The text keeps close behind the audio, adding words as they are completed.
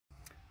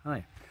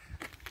Hi,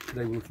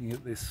 today we're looking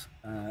at this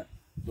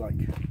black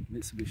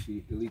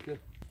Mitsubishi Delica,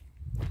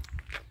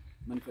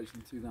 manufactured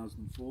in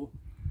 2004,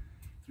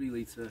 3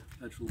 litre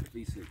petrol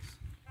V6.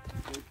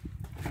 Okay.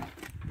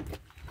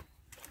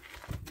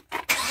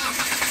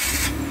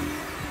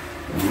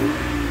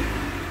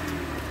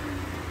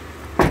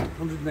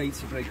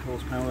 180 brake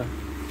horsepower.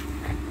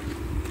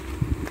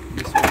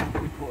 This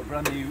one we put a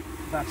brand new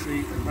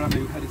battery and a brand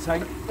new header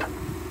tank.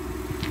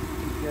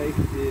 Okay,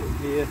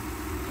 here.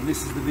 And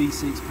this is the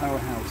V6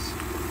 powerhouse.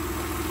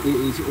 It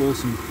is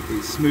awesome.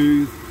 It's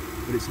smooth,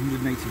 but it's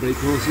 180 brake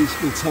horses.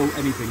 Will tow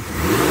anything.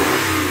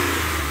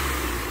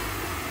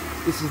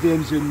 This is the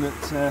engine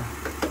that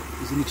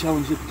is in the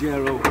Challenger,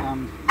 Pajero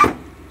and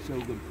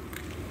Shogun.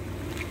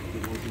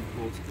 It was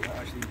imported,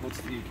 actually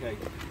imported to the UK.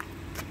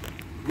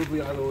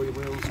 Lovely alloy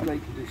wheels,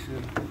 great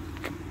condition,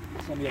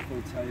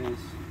 semi-off-road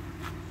tyres,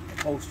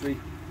 upholstery,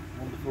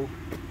 wonderful.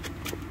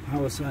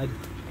 Power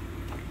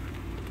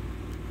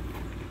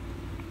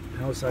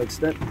side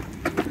step,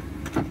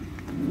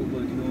 full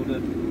working order,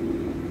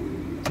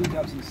 2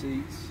 captain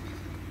seats,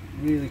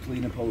 really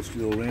clean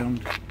upholstery all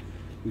round.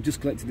 We've just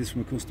collected this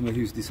from a customer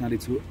who's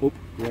decided to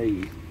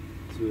upgrade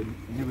to a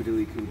newer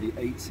Delica with the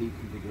 8-seat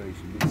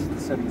configuration. This is the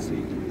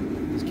 7-seat.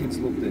 His kids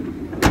loved it.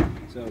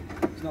 So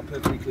it's not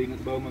perfectly clean at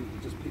the moment.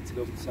 We just picked it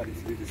up and decided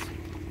to do this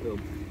film.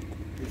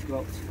 It's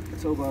got a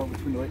tow bar with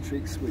twin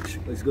electrics, which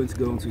is going to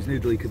go onto his new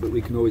Delica, but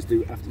we can always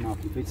do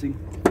aftermarket fitting.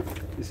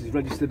 This is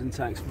registered and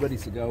taxed, ready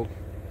to go.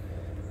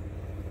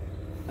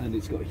 And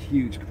it's got a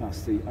huge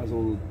capacity, as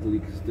all the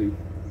Delicas do.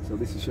 So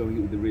this is showing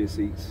it with the rear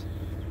seats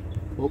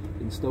up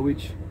in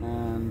stowage,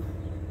 and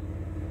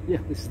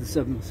yeah, this is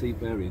the 7-seat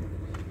variant.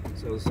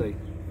 So as I say,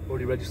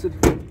 already registered,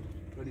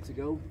 ready to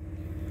go,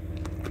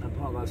 and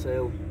part of our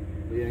sale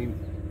we aim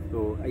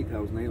for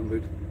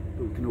 8,800,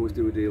 but we can always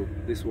do a deal.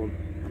 This one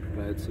I'm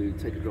prepared to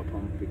take a drop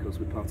on because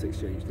we part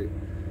exchanged it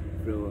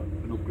for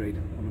an upgrade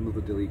on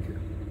another Delica.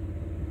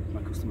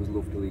 My customers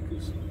love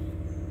Delicas.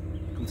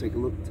 Come take a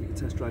look, take a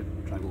test drive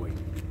away.